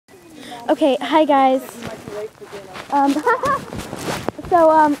Okay, hi guys.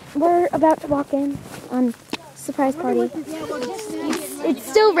 So we're about to walk in on surprise party. It's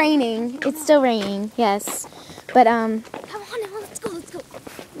still raining. It's still raining. Yes, but Come on, let's go.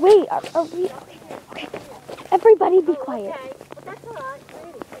 Wait, are we? Okay. Everybody, be quiet. Okay, but that's all right.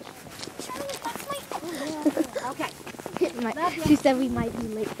 Okay. She said we might be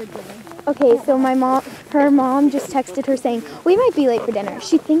late for dinner. Okay, so her mom just texted her saying, we might be late for dinner.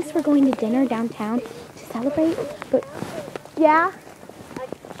 She thinks we're going to dinner downtown to celebrate, but yeah.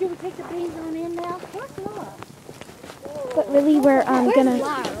 Should we take the beans on in now? Of course not. But really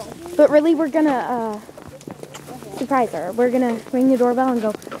we're gonna surprise her. We're gonna ring the doorbell and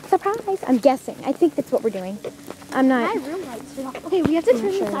go, surprise! I'm guessing. I think that's what we're doing. I'm not. Okay, we have to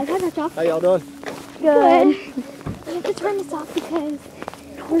turn this off. How y'all doing? Good. We have to turn this off because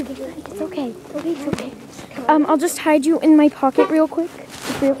It's okay. It's okay. I'll just hide you in my pocket real quick.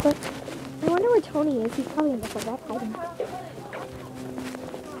 Just real quick. I wonder where Tony is. He's probably in the front. That's hiding.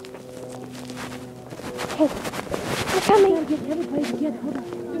 Okay. They're coming. Get everybody together. Hold on.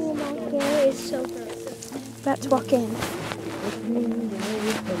 Oh my God, it's so good. About to walk in.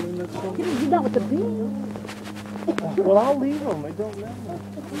 You do that with the beans. Well, I'll leave them. It don't matter.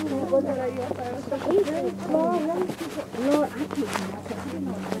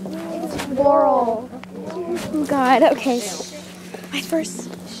 Laurel. Oh God. Okay. My first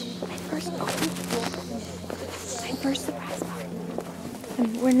surprise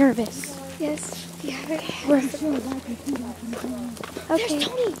party. We're nervous. Yes. Yeah. Okay. There's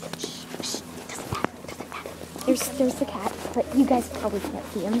Tony. There's the cat, but you guys probably can't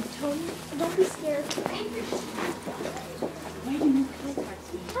see him. Tony, don't be scared. Okay.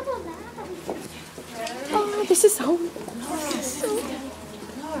 Oh, this is home.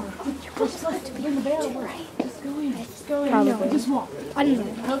 You're supposed to be in the bell, right? Just go in. Probably. Just walk. I don't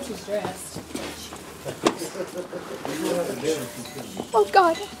know. I hope she's dressed. Oh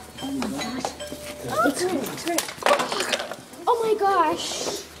God. Oh my gosh. It's her. Oh my gosh.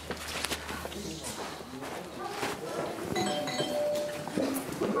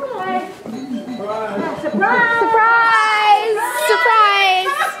 Surprise!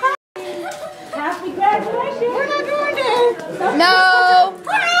 Surprise! Happy graduation. We're not doing it. No.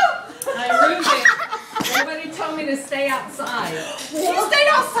 I ruined it. Everybody told me to stay outside. You stayed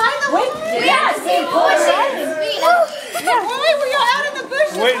outside the window? Yes. Why were you out in the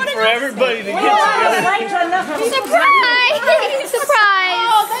bushes? Waiting for everybody to get together. Surprise! Surprise!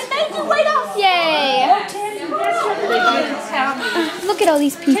 Oh, they made you wait outside. Yay! They didn't tell me. Look at all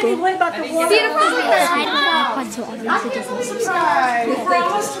these people. Beautiful.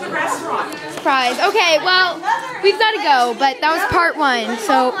 Surprise. Okay, well, we've got to go, but that was part 1.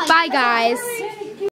 So, bye guys.